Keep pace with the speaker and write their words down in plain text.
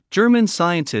German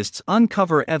scientists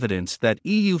uncover evidence that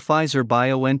EU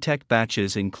Pfizer-BioNTech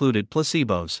batches included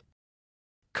placebos.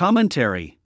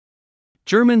 Commentary: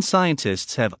 German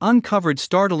scientists have uncovered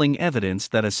startling evidence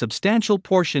that a substantial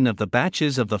portion of the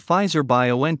batches of the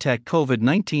Pfizer-BioNTech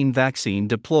COVID-19 vaccine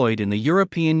deployed in the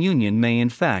European Union may in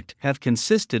fact have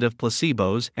consisted of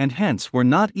placebos and hence were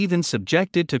not even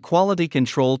subjected to quality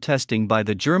control testing by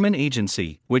the German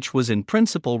agency, which was in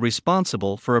principle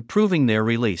responsible for approving their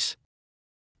release.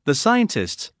 The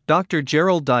scientists, Dr.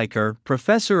 Gerald Diker,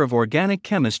 professor of organic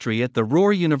chemistry at the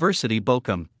Ruhr University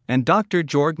Bochum, and Dr.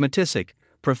 Georg Matisek,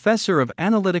 professor of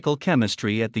analytical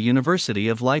chemistry at the University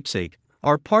of Leipzig,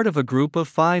 are part of a group of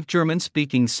 5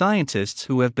 German-speaking scientists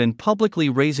who have been publicly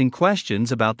raising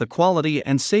questions about the quality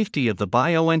and safety of the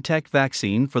BioNTech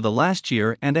vaccine for the last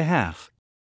year and a half.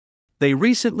 They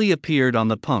recently appeared on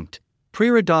the Punkt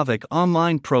Prirodovik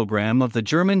online program of the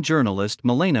German journalist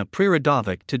Milena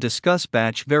Prirodovik to discuss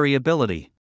batch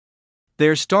variability.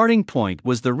 Their starting point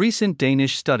was the recent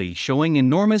Danish study showing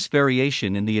enormous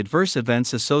variation in the adverse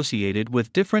events associated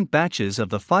with different batches of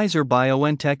the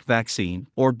Pfizer-BioNTech vaccine,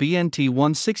 or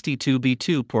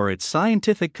BNT162b2 per its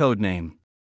scientific code name.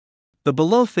 The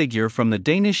below figure from the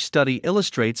Danish study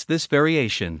illustrates this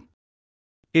variation.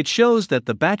 It shows that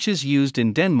the batches used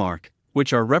in Denmark,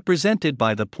 which are represented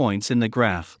by the points in the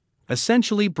graph,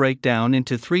 essentially break down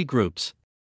into 3 groups.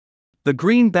 The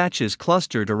green batches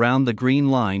clustered around the green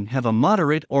line have a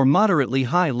moderate or moderately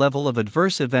high level of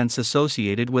adverse events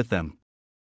associated with them.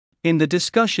 In the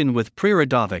discussion with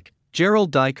Prirodovik, Gerald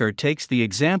Diker takes the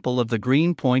example of the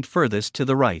green point furthest to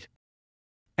the right.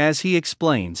 As he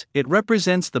explains, it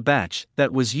represents the batch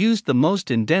that was used the most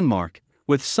in Denmark,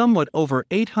 with somewhat over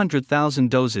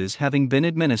 800,000 doses having been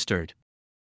administered.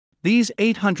 These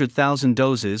 800,000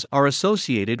 doses are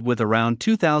associated with around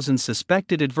 2,000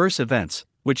 suspected adverse events,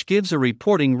 which gives a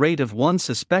reporting rate of 1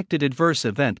 suspected adverse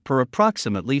event per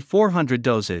approximately 400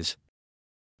 doses.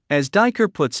 As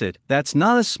Diker puts it, that's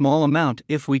not a small amount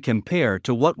if we compare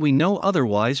to what we know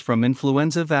otherwise from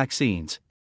influenza vaccines.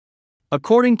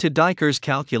 According to Diker's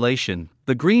calculation,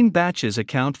 the green batches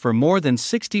account for more than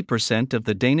 60% of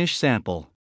the Danish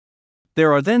sample.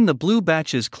 There are then the blue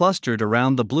batches clustered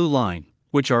around the blue line,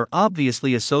 which are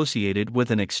obviously associated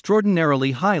with an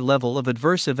extraordinarily high level of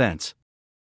adverse events.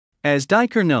 As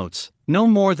Diker notes, no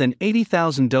more than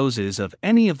 80,000 doses of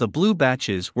any of the blue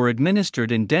batches were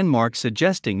administered in Denmark,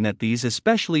 suggesting that these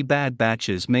especially bad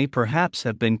batches may perhaps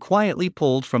have been quietly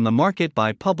pulled from the market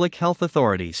by public health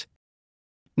authorities.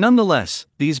 Nonetheless,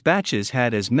 these batches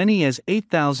had as many as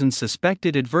 8,000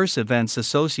 suspected adverse events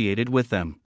associated with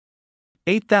them.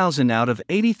 8,000 out of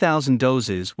 80,000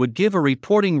 doses would give a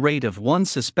reporting rate of 1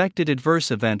 suspected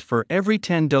adverse event for every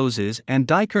 10 doses, and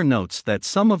Diker notes that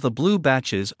some of the blue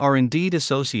batches are indeed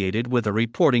associated with a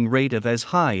reporting rate of as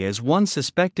high as 1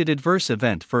 suspected adverse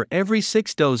event for every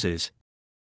 6 doses.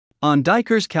 On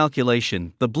Diker's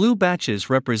calculation, the blue batches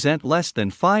represent less than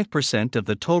 5% of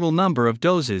the total number of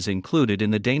doses included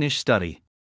in the Danish study.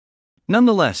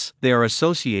 Nonetheless, they are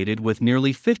associated with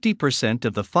nearly 50%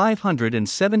 of the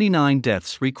 579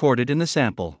 deaths recorded in the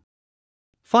sample.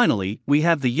 Finally, we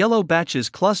have the yellow batches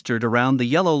clustered around the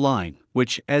yellow line,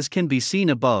 which, as can be seen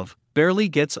above, barely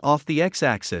gets off the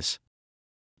x-axis.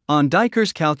 On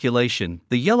Diker's calculation,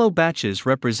 the yellow batches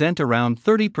represent around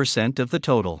 30% of the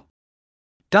total.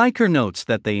 Diker notes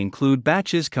that they include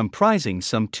batches comprising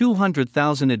some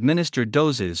 200,000 administered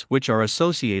doses, which are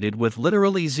associated with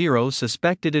literally 0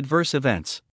 suspected adverse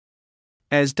events.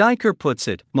 As Diker puts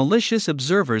it, malicious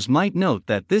observers might note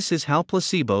that this is how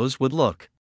placebos would look.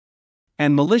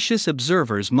 And malicious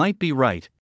observers might be right.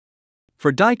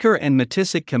 For Diker and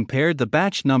Matisek compared the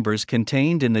batch numbers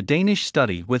contained in the Danish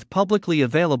study with publicly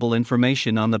available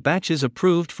information on the batches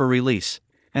approved for release,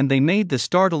 and they made the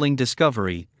startling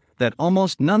discovery that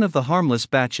almost none of the harmless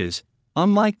batches,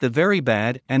 unlike the very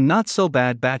bad and not so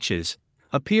bad batches,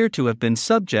 appear to have been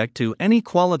subject to any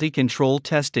quality control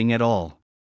testing at all.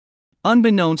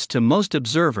 Unbeknownst to most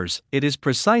observers, it is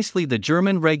precisely the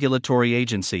German regulatory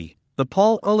agency, the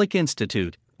Paul-Ehrlich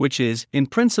Institute, which is, in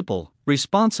principle,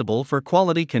 responsible for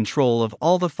quality control of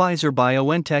all the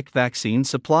Pfizer-BioNTech vaccine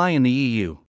supply in the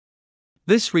EU.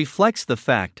 This reflects the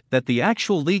fact that the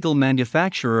actual legal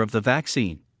manufacturer of the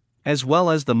vaccine, as well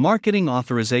as the marketing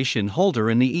authorization holder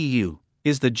in the EU,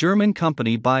 is the German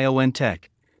company BioNTech,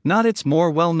 not its more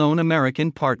well-known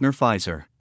American partner Pfizer.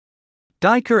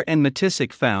 Diker and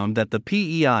Matisek found that the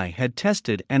PEI had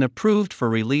tested and approved for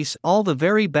release all the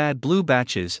very bad blue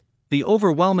batches, the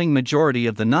overwhelming majority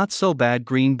of the not-so-bad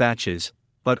green batches,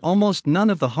 but almost none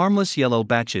of the harmless yellow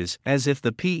batches, as if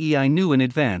the PEI knew in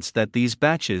advance that these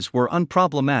batches were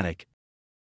unproblematic.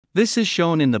 This is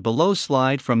shown in the below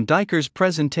slide from Dijker's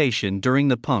presentation during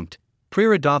the pumped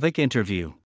Preradovic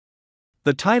interview.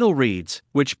 The title reads,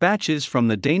 which batches from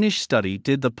the Danish study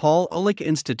did the Paul Ehrlich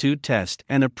Institute test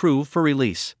and approve for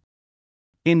release?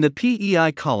 In the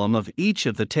PEI column of each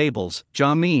of the tables,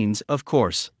 Ja means, of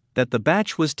course, that the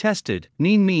batch was tested,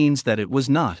 Neen means that it was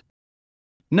not.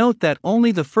 Note that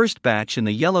only the first batch in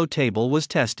the yellow table was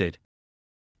tested.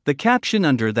 The caption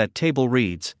under that table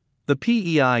reads, the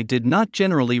PEI did not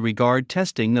generally regard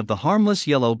testing of the harmless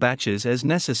yellow batches as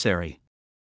necessary.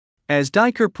 As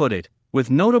Dijker put it, with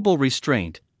notable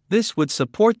restraint, this would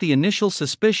support the initial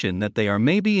suspicion that they are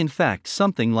maybe in fact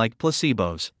something like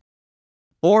placebos.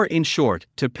 Or in short,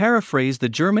 to paraphrase the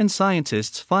German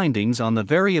scientists' findings on the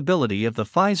variability of the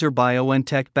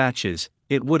Pfizer-BioNTech batches,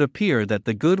 it would appear that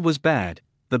the good was bad,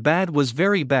 the bad was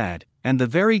very bad, and the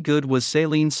very good was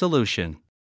saline solution.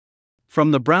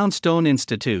 From the Brownstone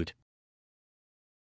Institute.